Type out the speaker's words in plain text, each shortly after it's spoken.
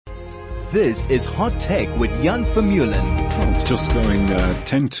This is Hot Tech with Jan Vermeulen. Well, it's just going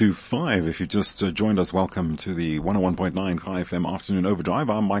 10 to 5. If you just joined us, welcome to the 101.9 High FM Afternoon Overdrive.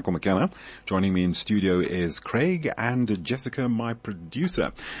 I'm Michael McKenna. Joining me in studio is Craig and Jessica, my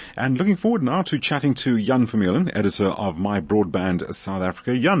producer. And looking forward now to chatting to Jan Vermeulen, editor of My Broadband South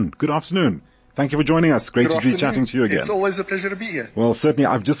Africa. Jan, good afternoon. Thank you for joining us. Great to be chatting to you again. It's always a pleasure to be here. Well, certainly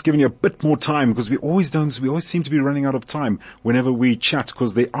I've just given you a bit more time because we always seem to be running out of time whenever we chat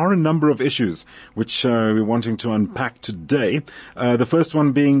because there are a number of issues which we're wanting to unpack today. The first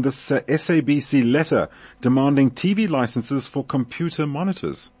one being this SABC letter demanding TV licenses for computer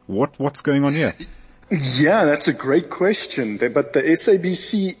monitors. What's going on here? Yeah, that's a great question. But the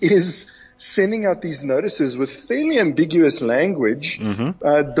SABC is sending out these notices with fairly ambiguous language,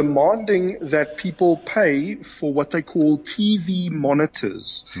 demanding that people pay for what they call TV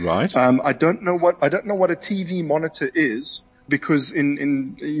monitors. Right. I don't know what a TV monitor is, because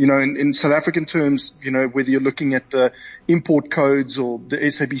in South African terms, whether you're looking at the import codes or the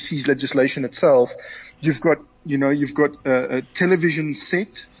SABC's legislation itself, you've got a television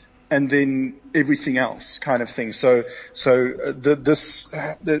set and then everything else kind of thing. So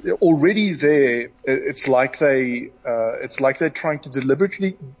already there, it's like they're trying to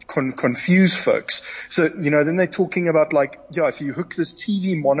deliberately confuse folks. So, then they're talking about if you hook this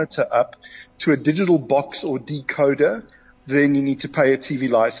TV monitor up to a digital box or decoder, then you need to pay a TV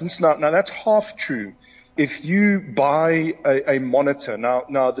license. Now that's half true. If you buy a monitor,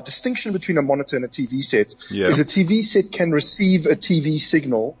 now the distinction between a monitor and a TV set is a TV set can receive a TV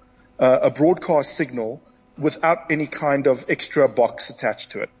signal, a broadcast signal, without any kind of extra box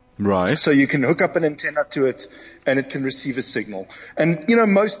attached to it. Right. So you can hook up an antenna to it and it can receive a signal. And,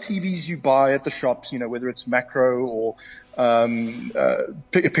 most TVs you buy at the shops, whether it's Macro or,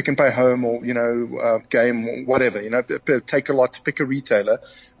 Pick and Pay Home or, Game or whatever, take a lot, pick a retailer.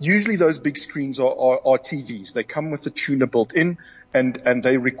 Usually those big screens are TVs. They come with a tuner built in and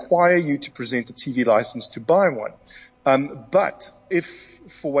they require you to present a TV license to buy one. But if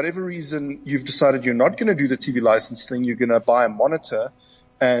for whatever reason you've decided you're not going to do the TV license thing, you're going to buy a monitor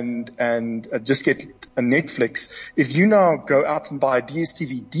and just get a Netflix. If you now go out and buy a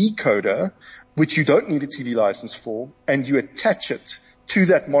DSTV decoder, which you don't need a TV license for, and you attach it to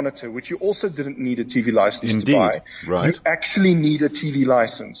that monitor, which you also didn't need a TV license to buy, right, you actually need a TV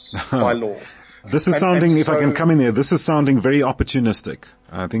license by law. This is sounding, if I can come in there, this is sounding very opportunistic.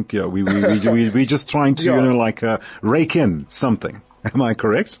 I think we're just trying to, rake in something. Am I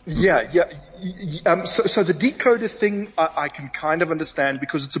correct? Yeah. So the decoder thing, I can kind of understand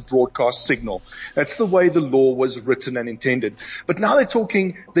because it's a broadcast signal. That's the way the law was written and intended. But now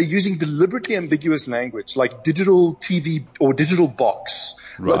they're using deliberately ambiguous language like digital TV or digital box,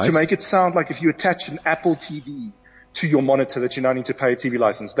 right, to make it sound like if you attach an Apple TV to your monitor that you now need to pay a TV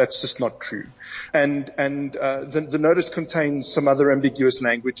license. That's just not true. And the notice contains some other ambiguous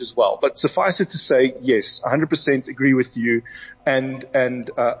language as well. But suffice it to say, yes, 100% agree with you. And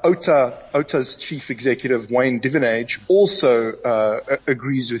OTA's chief executive, Wayne Divenage, also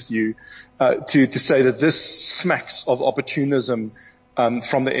agrees with you to say that this smacks of opportunism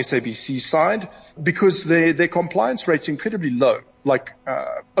from the SABC side, because their compliance rate's incredibly low.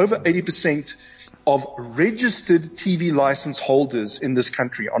 Over 80% of registered TV license holders in this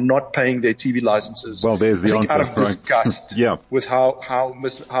country are not paying their TV licenses. Well, there's the answer, out of disgust with how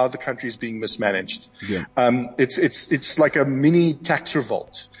the country is being mismanaged. Yeah. It's like a mini tax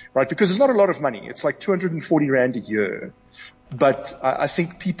revolt, right? Because it's not a lot of money. It's like 240 Rand a year. But I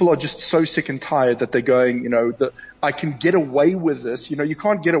think people are just so sick and tired that they're going, I can get away with this. You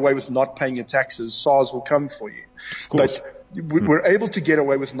can't get away with not paying your taxes. SARS will come for you. Of course. But we're able to get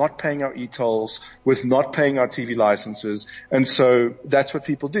away with not paying our e-tolls, with not paying our TV licenses. And so that's what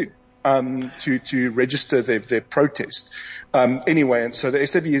people do, to register their protest. Anyway, and so the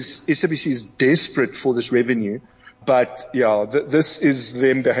SABC is desperate for this revenue. But this is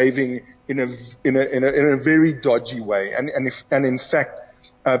them behaving in a very dodgy way. And in fact,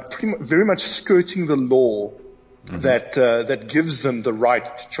 very much skirting the law that gives them the right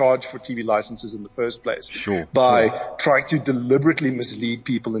to charge for TV licenses in the first place, by trying to deliberately mislead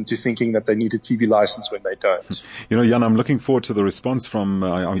people into thinking that they need a TV license when they don't. Jan, I'm looking forward to the response from.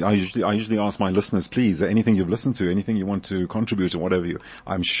 I usually ask my listeners, please, anything you've listened to, anything you want to contribute, or whatever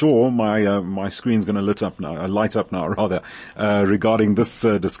I'm sure my screen's going to light up now, regarding this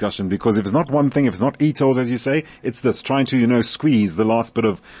discussion, because if it's not one thing, if it's not e-tolls, as you say, it's this trying to squeeze the last bit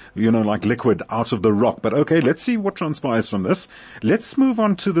of liquid out of the rock. But okay, let's see what transpires from this. Let's move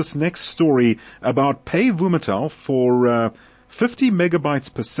on to this next story about pay Vumatel for 50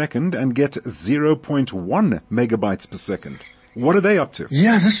 megabytes per second and get 0.1 megabytes per second. What are they up to?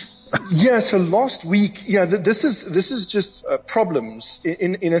 Yeah, Yeah, so last week, this is just problems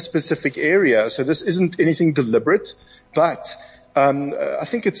in a specific area. So this isn't anything deliberate, but I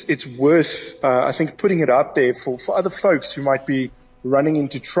think it's worth I think putting it out there for other folks who might be running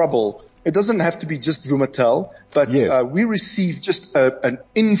into trouble. It doesn't have to be just Vermeulen, but Yes. we received just an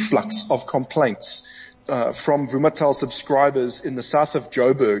influx of complaints from Vermeulen subscribers in the south of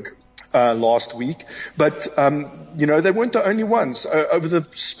Joburg last week. But they weren't the only ones. Over the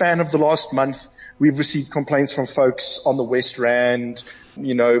span of the last month, we've received complaints from folks on the West Rand,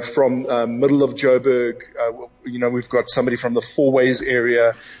 from middle of Joburg. We've got somebody from the Four Ways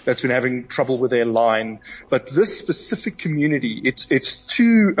area that's been having trouble with their line. But this specific community, it's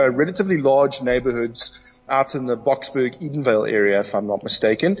two relatively large neighborhoods out in the Boksburg, Edenvale area, if I'm not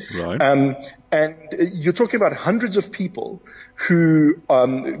mistaken. Right. And you're talking about hundreds of people who,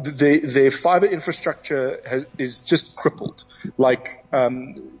 their fiber infrastructure is just crippled. Like,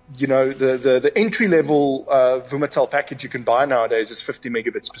 the entry level, Vermeulen package you can buy nowadays is 50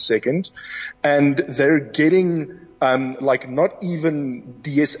 megabits per second. And they're getting, not even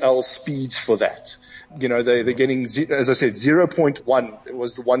DSL speeds for that. They're getting, as I said, 0.1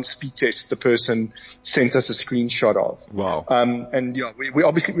 was the one speed test the person sent us a screenshot of. Wow. We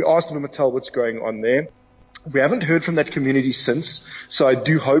obviously asked them to tell what's going on there. We haven't heard from that community since, so I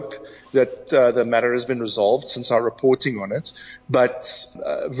do hope that the matter has been resolved since our reporting on it. But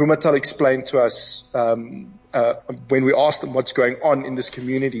Vermeulen explained to us when we asked them what's going on in this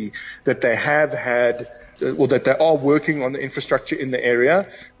community that they have had, or that they are working on the infrastructure in the area.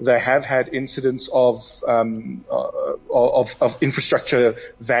 They have had incidents of infrastructure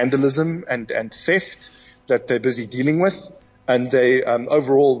vandalism and theft that they're busy dealing with. And they,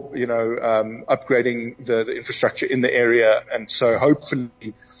 overall, upgrading the infrastructure in the area. And so hopefully,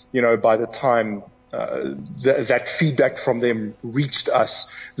 by the time, that feedback from them reached us,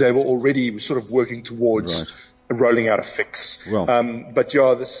 they were already sort of working towards rolling out a fix. Well. But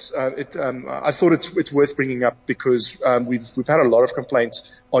yeah, I thought it's worth bringing up because, we've had a lot of complaints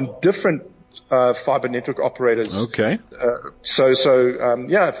on different, fiber network operators. Okay.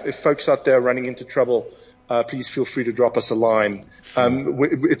 If folks out there are running into trouble, please feel free to drop us a line.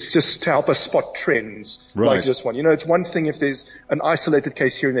 It's just to help us spot trends like this one. It's one thing if there's an isolated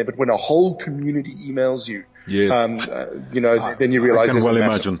case here and there, but when a whole community emails you, yes. Then you realize there's a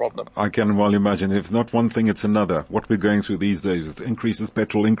massive problem. I can well imagine. If it's not one thing, it's another. What we're going through these days with increases,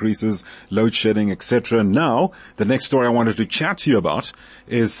 petrol increases, load shedding, etc. Now, the next story I wanted to chat to you about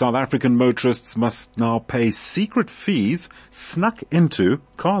is South African motorists must now pay secret fees snuck into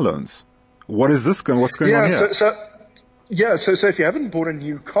car loans. What's going on here? So if you haven't bought a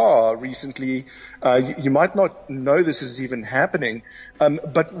new car recently, you might not know this is even happening.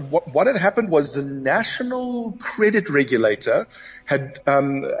 But what had happened was the National Credit Regulator had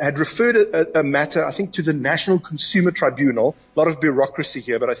referred a matter, I think, to the National Consumer Tribunal. A lot of bureaucracy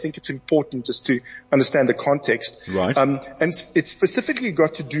here, but I think it's important just to understand the context. Right. And it specifically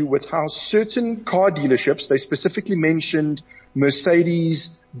got to do with how certain car dealerships, they specifically mentioned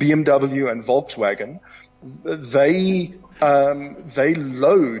Mercedes, BMW, and Volkswagen, they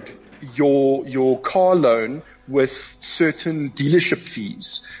load your car loan with certain dealership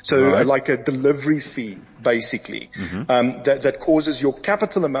fees. So like a delivery fee, basically, that causes your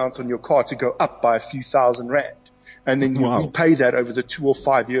capital amount on your car to go up by a few thousand rand. And then you repay that over the 2 or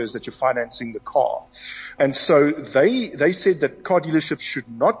 5 years that you're financing the car. And so they said that car dealerships should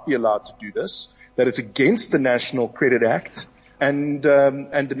not be allowed to do this, that it's against the National Credit Act. And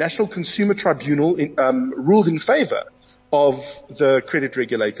the National Consumer Tribunal ruled in favor of the credit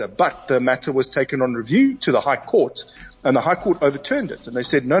regulator, but the matter was taken on review to the High Court, and the High Court overturned it. And they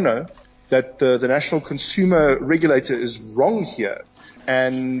said, no, that the National Consumer Regulator is wrong here.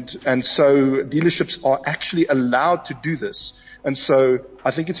 And so dealerships are actually allowed to do this. And so I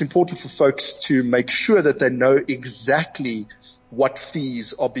think it's important for folks to make sure that they know exactly what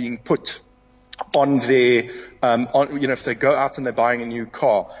fees are being put on their, if they go out and they're buying a new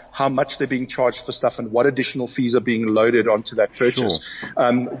car, how much they're being charged for stuff and what additional fees are being loaded onto that purchase.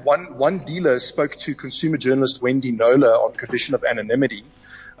 Sure. One dealer spoke to consumer journalist Wendy Nola on condition of anonymity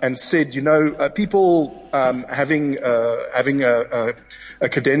and said, people, having a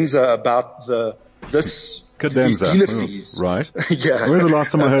cadenza about these dealer fees. Right. Yeah. When's the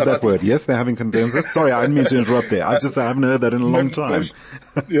last time I heard that word? Yes, they're having cadenza. Sorry, I didn't mean to interrupt there. I haven't heard that in a long time.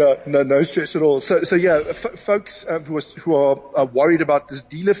 No stress at all. So folks who are worried about this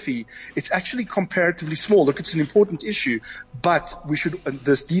dealer fee, it's actually comparatively small. Look, it's an important issue, but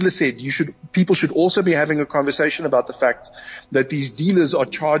this dealer said people should also be having a conversation about the fact that these dealers are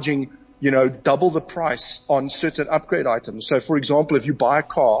charging, double the price on certain upgrade items. So for example, if you buy a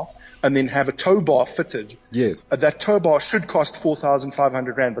car and then have a tow bar fitted. Yes. That tow bar should cost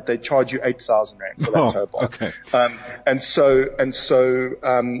 4,500 Rand, but they charge you 8,000 Rand for that tow bar. Okay.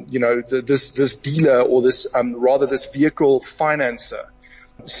 This dealer or this vehicle financer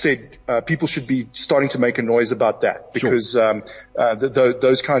said people should be starting to make a noise about that, because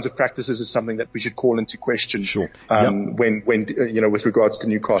those kinds of practices is something that we should call into question. Sure. When with regards to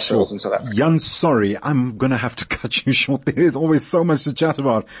new car sales in South Africa. Jan, sorry, I'm going to have to cut you short. There's always so much to chat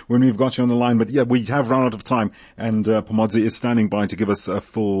about when we've got you on the line, but yeah, we have run out of time, and Pomodzi is standing by to give us a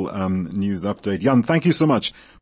full news update. Jan, thank you so much.